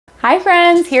Hi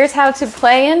friends, here's how to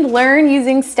play and learn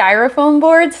using styrofoam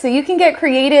boards so you can get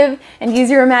creative and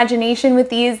use your imagination with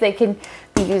these. They can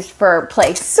be used for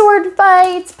play sword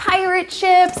fights, pirate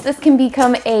ships. This can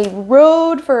become a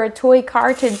road for a toy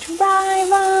car to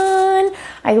drive on.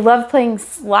 I love playing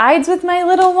slides with my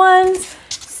little ones.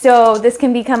 So this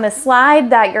can become a slide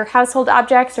that your household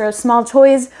objects or small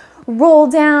toys roll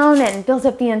down and build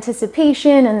up the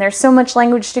anticipation, and there's so much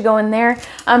language to go in there.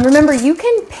 Remember, you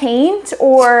can paint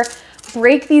or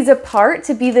break these apart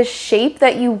to be the shape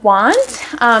that you want.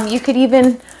 You could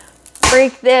even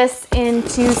break this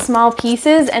into small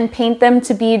pieces and paint them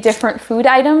to be different food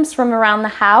items from around the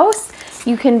house.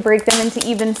 You can break them into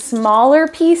even smaller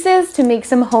pieces to make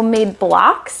some homemade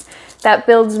blocks. That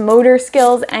builds motor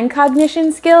skills and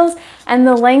cognition skills, and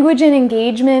the language and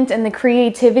engagement and the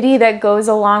creativity that goes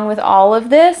along with all of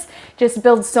this just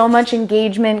builds so much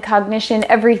engagement, cognition,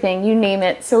 everything, you name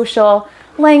it, social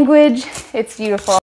language. It's beautiful.